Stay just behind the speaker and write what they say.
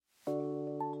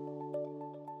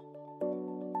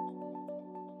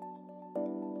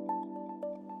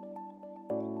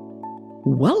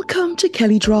Welcome to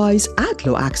Kelly Dry's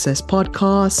AdLaw Access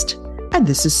podcast, and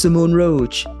this is Simone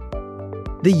Roach.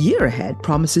 The year ahead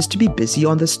promises to be busy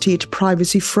on the state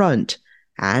privacy front,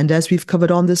 and as we've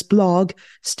covered on this blog,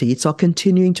 states are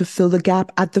continuing to fill the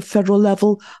gap at the federal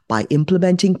level by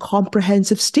implementing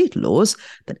comprehensive state laws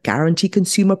that guarantee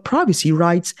consumer privacy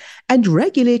rights and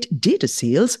regulate data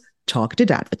sales,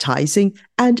 targeted advertising,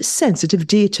 and sensitive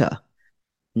data.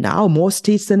 Now more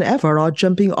states than ever are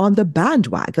jumping on the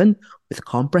bandwagon with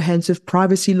comprehensive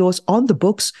privacy laws on the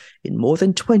books in more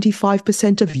than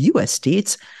 25% of US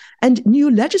states and new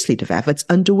legislative efforts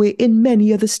underway in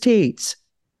many other states.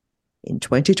 In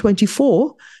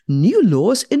 2024, new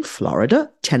laws in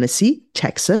Florida, Tennessee,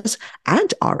 Texas,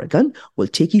 and Oregon will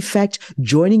take effect,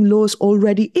 joining laws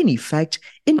already in effect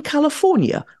in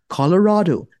California,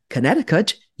 Colorado,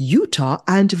 Connecticut, Utah,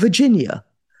 and Virginia.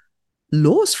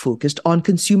 Laws focused on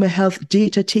consumer health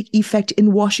data take effect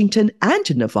in Washington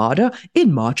and Nevada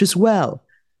in March as well.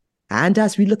 And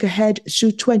as we look ahead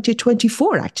to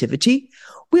 2024 activity,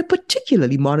 we're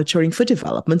particularly monitoring for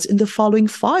developments in the following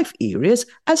 5 areas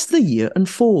as the year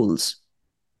unfolds.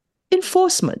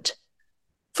 Enforcement.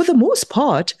 For the most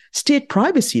part, state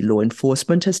privacy law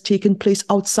enforcement has taken place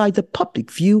outside the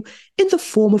public view in the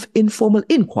form of informal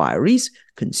inquiries,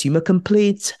 consumer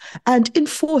complaints, and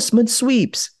enforcement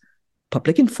sweeps.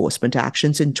 Public enforcement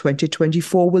actions in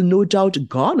 2024 will no doubt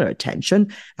garner attention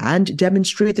and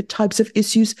demonstrate the types of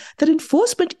issues that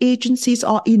enforcement agencies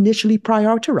are initially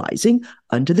prioritizing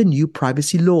under the new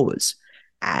privacy laws.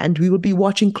 And we will be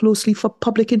watching closely for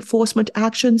public enforcement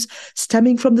actions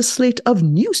stemming from the slate of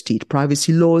new state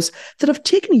privacy laws that have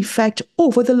taken effect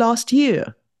over the last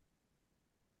year.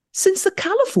 Since the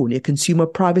California Consumer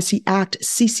Privacy Act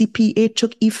CCPA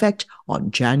took effect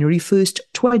on January 1st,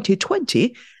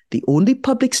 2020, the only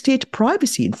public state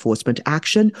privacy enforcement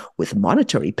action with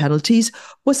monetary penalties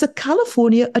was the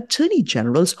California Attorney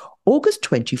General's August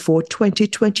 24,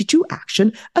 2022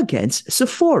 action against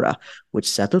Sephora, which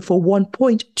settled for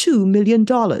 $1.2 million.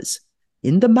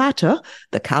 In the matter,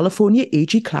 the California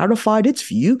AG clarified its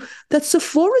view that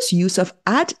Sephora's use of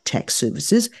ad tech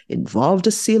services involved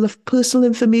a sale of personal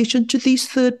information to these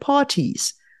third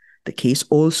parties. The case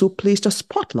also placed a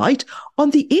spotlight on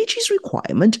the AG's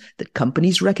requirement that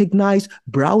companies recognize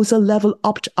browser-level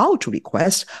opt-out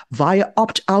requests via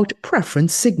opt-out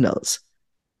preference signals.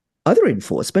 Other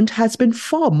enforcement has been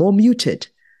far more muted.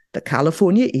 The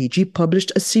California AG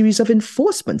published a series of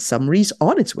enforcement summaries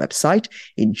on its website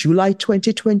in July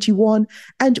 2021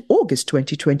 and August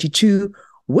 2022,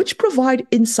 which provide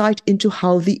insight into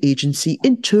how the agency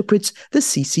interprets the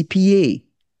CCPA.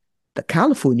 The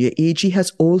California AG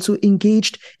has also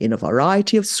engaged in a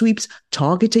variety of sweeps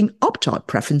targeting opt-out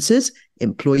preferences,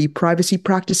 employee privacy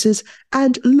practices,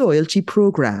 and loyalty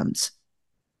programs.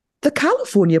 The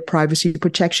California Privacy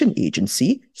Protection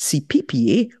Agency,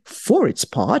 CPPA, for its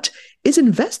part, is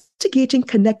investigating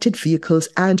connected vehicles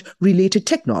and related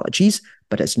technologies,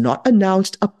 but has not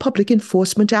announced a public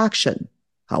enforcement action.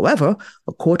 However,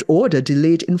 a court order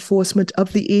delayed enforcement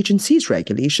of the agency's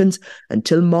regulations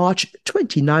until March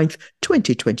 29,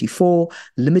 2024,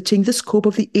 limiting the scope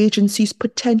of the agency's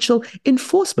potential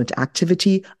enforcement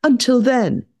activity until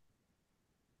then.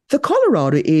 The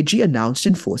Colorado AG announced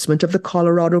enforcement of the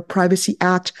Colorado Privacy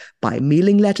Act by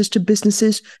mailing letters to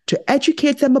businesses to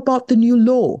educate them about the new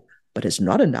law, but has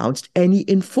not announced any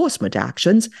enforcement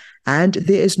actions, and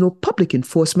there is no public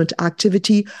enforcement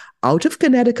activity out of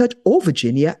Connecticut or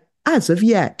Virginia as of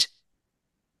yet.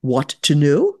 What to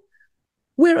know?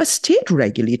 Where a state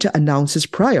regulator announces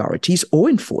priorities or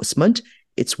enforcement,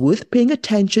 it's worth paying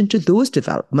attention to those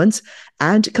developments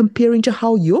and comparing to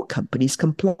how your company's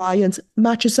compliance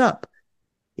matches up.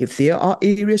 If there are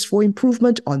areas for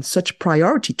improvement on such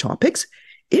priority topics,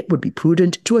 it would be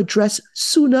prudent to address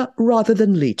sooner rather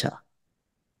than later.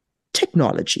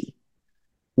 Technology.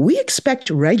 We expect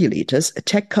regulators,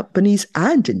 tech companies,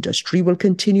 and industry will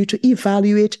continue to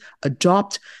evaluate,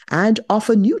 adopt, and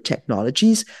offer new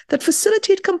technologies that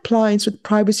facilitate compliance with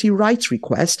privacy rights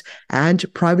requests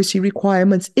and privacy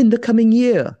requirements in the coming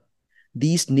year.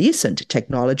 These nascent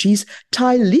technologies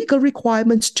tie legal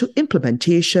requirements to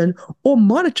implementation or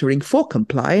monitoring for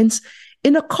compliance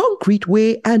in a concrete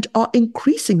way and are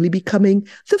increasingly becoming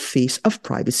the face of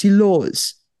privacy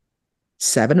laws.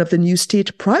 7 of the new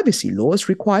state privacy laws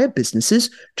require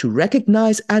businesses to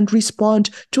recognize and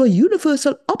respond to a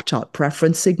universal opt-out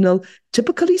preference signal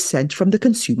typically sent from the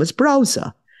consumer's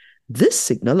browser. This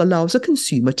signal allows a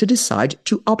consumer to decide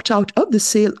to opt out of the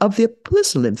sale of their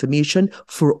personal information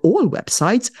for all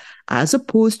websites, as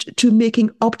opposed to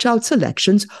making opt-out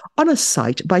selections on a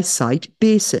site-by-site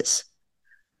basis.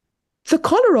 The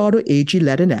Colorado AG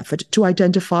led an effort to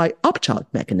identify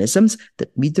opt-out mechanisms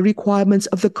that meet the requirements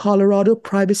of the Colorado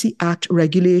Privacy Act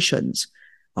regulations.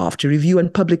 After review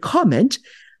and public comment,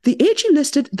 the AG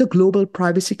listed the Global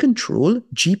Privacy Control,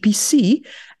 GPC,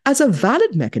 as a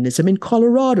valid mechanism in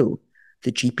Colorado.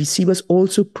 The GPC was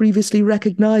also previously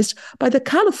recognized by the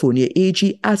California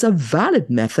AG as a valid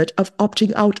method of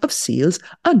opting out of sales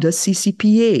under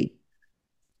CCPA.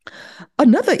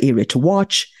 Another area to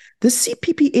watch: the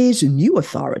CPPA's new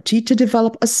authority to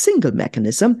develop a single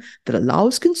mechanism that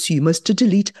allows consumers to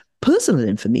delete personal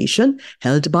information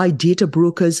held by data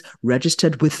brokers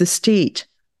registered with the state.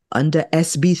 Under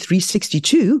SB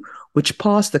 362, which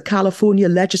passed the California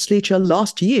legislature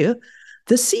last year,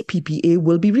 the CPPA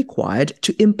will be required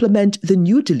to implement the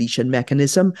new deletion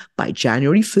mechanism by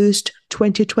January 1st,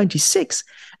 2026,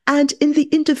 and in the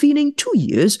intervening 2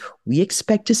 years, we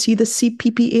expect to see the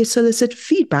CPPA solicit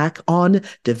feedback on,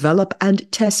 develop,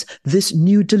 and test this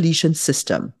new deletion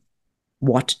system.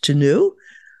 What to know?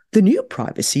 The new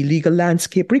privacy legal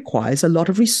landscape requires a lot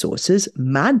of resources,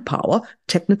 manpower,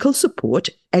 technical support,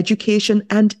 education,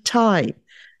 and time.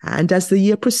 And as the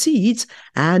year proceeds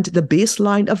and the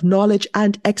baseline of knowledge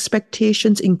and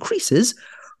expectations increases,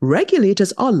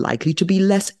 regulators are likely to be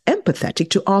less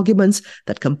empathetic to arguments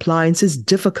that compliance is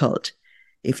difficult.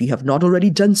 If you have not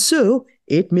already done so,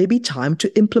 it may be time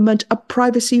to implement a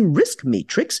privacy risk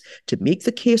matrix to make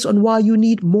the case on why you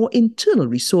need more internal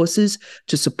resources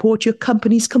to support your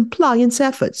company's compliance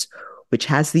efforts, which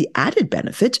has the added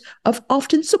benefit of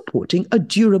often supporting a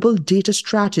durable data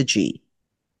strategy.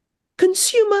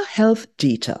 Consumer health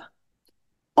data.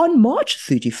 On March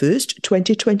 31st,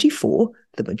 2024,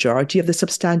 the majority of the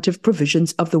substantive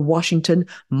provisions of the Washington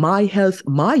My Health,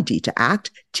 My Data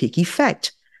Act take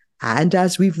effect. And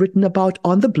as we've written about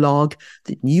on the blog,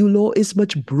 the new law is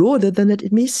much broader than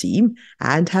it may seem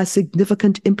and has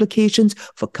significant implications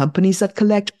for companies that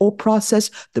collect or process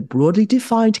the broadly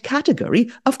defined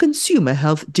category of consumer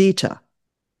health data.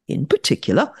 In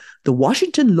particular, the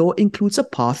Washington law includes a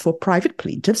path for private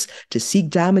plaintiffs to seek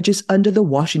damages under the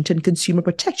Washington Consumer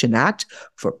Protection Act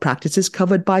for practices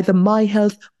covered by the My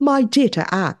Health, My Data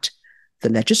Act. The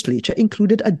legislature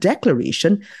included a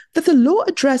declaration that the law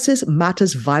addresses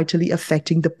matters vitally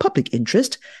affecting the public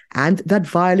interest and that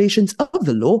violations of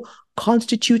the law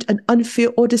constitute an unfair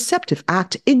or deceptive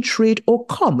act in trade or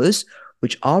commerce,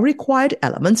 which are required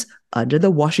elements under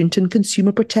the Washington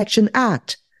Consumer Protection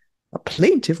Act. A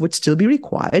plaintiff would still be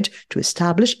required to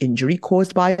establish injury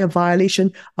caused by a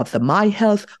violation of the My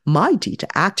Health, My Data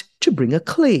Act to bring a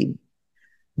claim.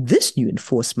 This new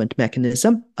enforcement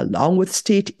mechanism, along with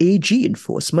state AG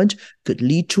enforcement, could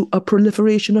lead to a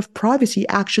proliferation of privacy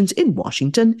actions in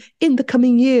Washington in the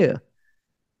coming year.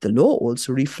 The law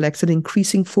also reflects an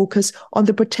increasing focus on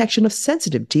the protection of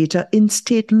sensitive data in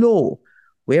state law.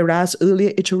 Whereas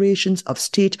earlier iterations of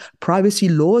state privacy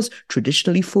laws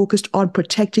traditionally focused on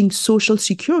protecting social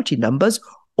security numbers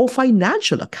or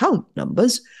financial account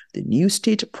numbers, the new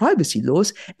state privacy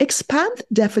laws expand the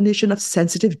definition of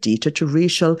sensitive data to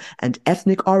racial and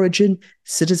ethnic origin,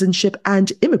 citizenship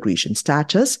and immigration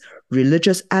status,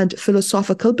 religious and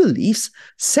philosophical beliefs,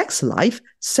 sex life,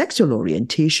 sexual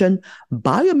orientation,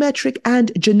 biometric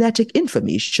and genetic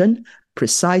information,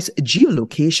 precise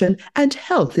geolocation, and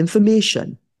health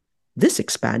information. This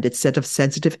expanded set of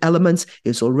sensitive elements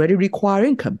is already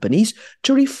requiring companies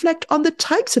to reflect on the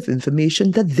types of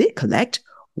information that they collect,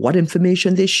 what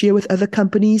information they share with other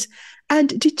companies,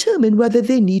 and determine whether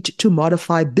they need to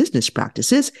modify business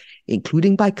practices,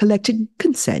 including by collecting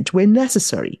consent where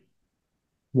necessary.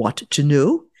 What to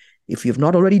know? If you've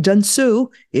not already done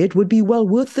so, it would be well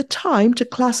worth the time to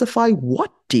classify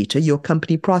what data your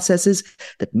company processes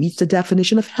that meets the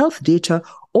definition of health data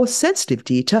or sensitive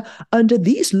data under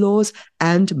these laws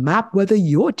and map whether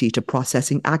your data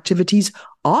processing activities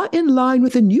are in line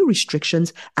with the new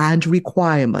restrictions and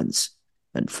requirements.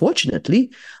 Unfortunately,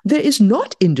 there is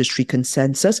not industry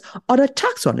consensus on a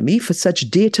taxonomy for such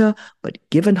data, but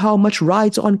given how much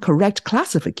rides on correct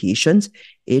classifications,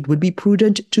 it would be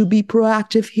prudent to be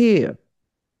proactive here.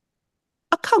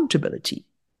 Accountability.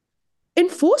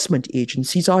 Enforcement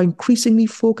agencies are increasingly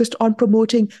focused on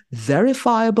promoting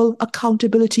verifiable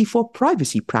accountability for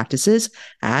privacy practices,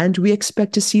 and we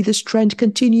expect to see this trend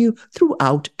continue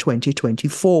throughout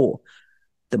 2024.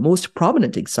 The most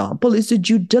prominent example is the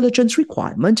due diligence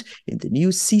requirement in the new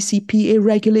CCPA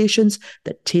regulations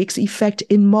that takes effect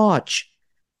in March.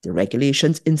 The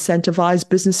regulations incentivize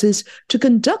businesses to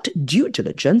conduct due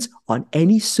diligence on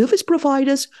any service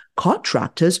providers,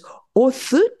 contractors, or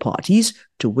third parties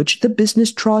to which the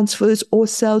business transfers or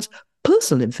sells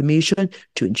personal information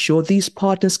to ensure these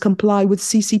partners comply with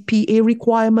CCPA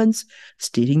requirements,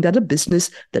 stating that a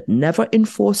business that never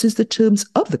enforces the terms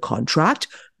of the contract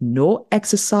nor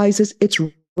exercises its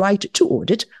right to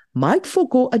audit might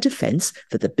forego a defense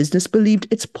that the business believed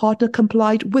its partner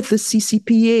complied with the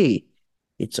CCPA.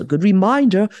 It's a good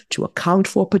reminder to account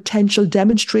for potential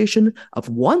demonstration of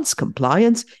one's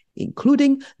compliance,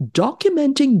 including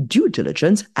documenting due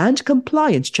diligence and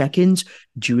compliance check-ins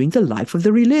during the life of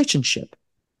the relationship.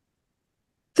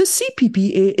 The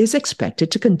CPPA is expected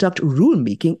to conduct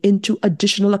rulemaking into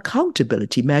additional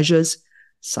accountability measures,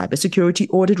 cybersecurity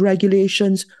audit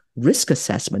regulations, risk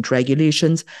assessment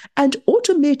regulations, and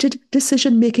automated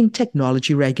decision-making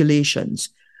technology regulations.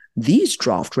 These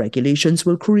draft regulations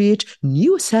will create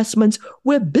new assessments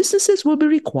where businesses will be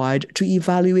required to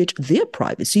evaluate their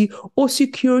privacy or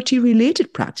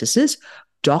security-related practices,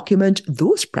 document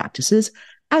those practices,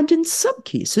 and in some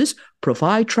cases,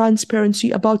 provide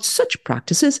transparency about such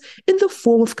practices in the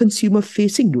form of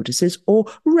consumer-facing notices or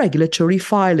regulatory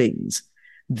filings.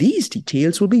 These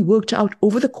details will be worked out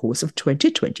over the course of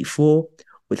 2024,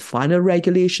 with final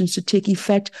regulations to take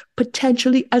effect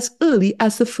potentially as early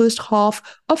as the first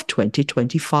half of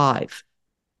 2025.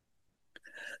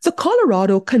 The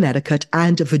Colorado, Connecticut,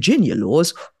 and Virginia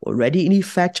laws already in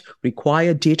effect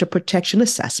require data protection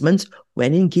assessments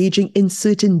when engaging in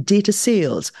certain data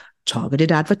sales, targeted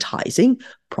advertising,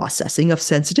 processing of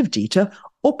sensitive data,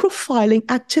 or profiling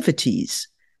activities.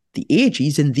 The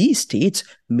AGs in these states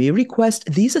may request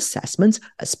these assessments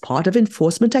as part of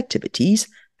enforcement activities,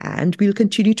 and we'll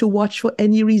continue to watch for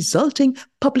any resulting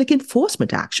public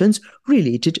enforcement actions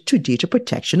related to data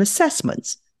protection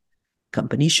assessments.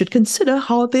 Companies should consider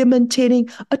how they're maintaining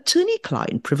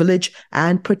attorney-client privilege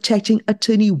and protecting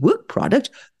attorney work product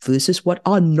versus what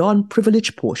are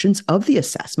non-privileged portions of the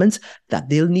assessments that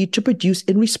they'll need to produce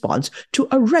in response to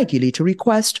a regulator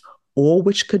request or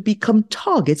which could become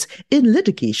targets in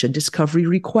litigation discovery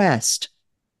request.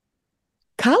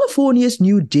 California's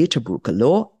new data broker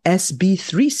law, SB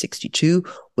 362,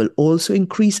 will also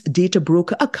increase data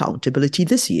broker accountability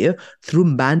this year through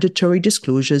mandatory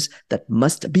disclosures that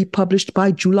must be published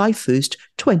by July 1st,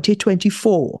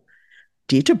 2024.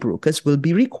 Data brokers will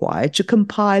be required to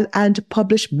compile and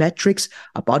publish metrics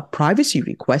about privacy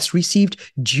requests received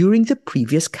during the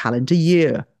previous calendar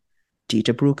year.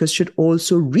 Data brokers should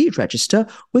also re-register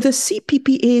with the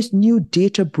CPPA's new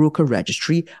data broker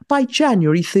registry by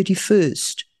January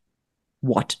 31st.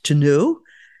 What to know?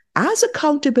 As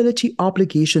accountability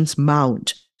obligations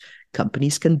mount,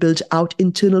 companies can build out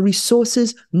internal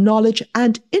resources, knowledge,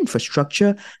 and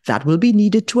infrastructure that will be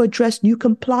needed to address new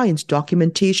compliance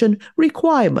documentation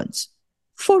requirements.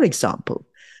 For example,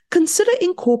 consider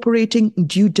incorporating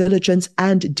due diligence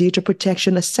and data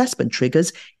protection assessment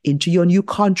triggers into your new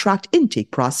contract intake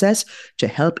process to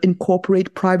help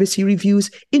incorporate privacy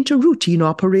reviews into routine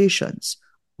operations.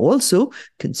 Also,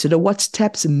 consider what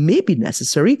steps may be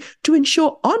necessary to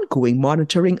ensure ongoing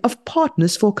monitoring of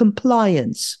partners for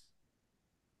compliance.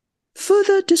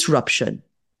 Further disruption.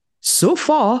 So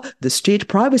far, the state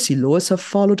privacy laws have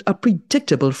followed a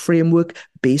predictable framework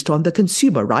based on the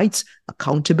consumer rights,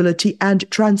 accountability and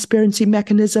transparency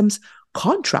mechanisms,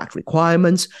 contract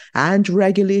requirements, and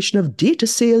regulation of data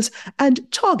sales and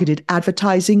targeted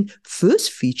advertising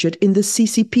first featured in the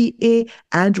CCPA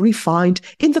and refined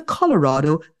in the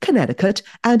Colorado, Connecticut,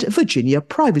 and Virginia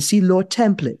privacy law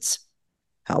templates.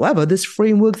 However, this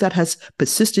framework that has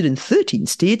persisted in 13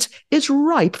 states is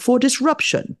ripe for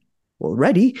disruption.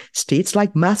 Already, states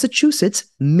like Massachusetts,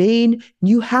 Maine,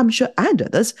 New Hampshire, and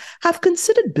others have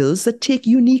considered bills that take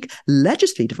unique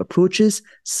legislative approaches,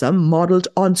 some modeled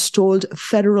on stalled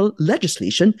federal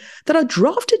legislation that are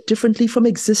drafted differently from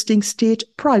existing state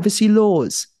privacy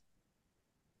laws.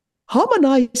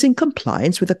 Harmonizing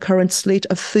compliance with the current slate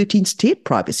of 13 state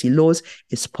privacy laws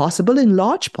is possible in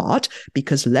large part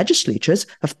because legislatures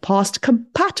have passed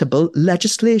compatible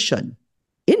legislation.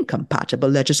 Incompatible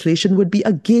legislation would be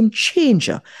a game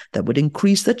changer that would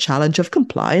increase the challenge of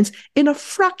compliance in a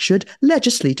fractured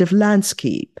legislative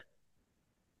landscape.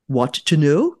 What to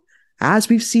know? As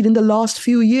we've seen in the last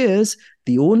few years,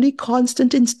 the only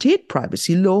constant in state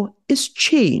privacy law is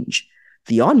change.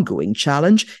 The ongoing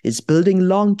challenge is building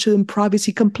long-term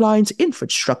privacy compliance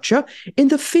infrastructure in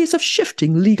the face of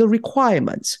shifting legal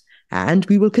requirements. And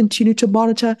we will continue to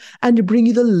monitor and bring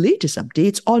you the latest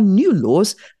updates on new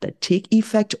laws that take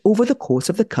effect over the course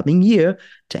of the coming year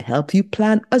to help you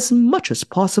plan as much as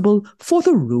possible for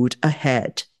the road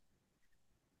ahead.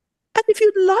 And if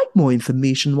you'd like more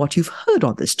information on what you've heard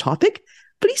on this topic,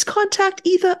 please contact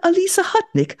either Alisa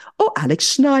Hutnick or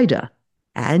Alex Schneider,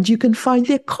 and you can find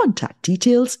their contact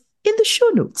details in the show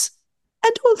notes.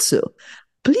 And also,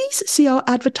 please see our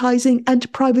Advertising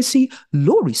and Privacy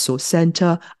Law Resource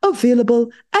Center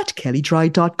available at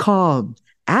kellydry.com.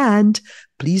 And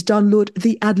please download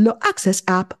the AdLaw Access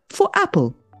app for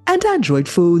Apple and Android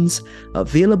phones,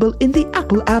 available in the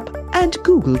Apple app and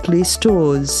Google Play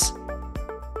stores.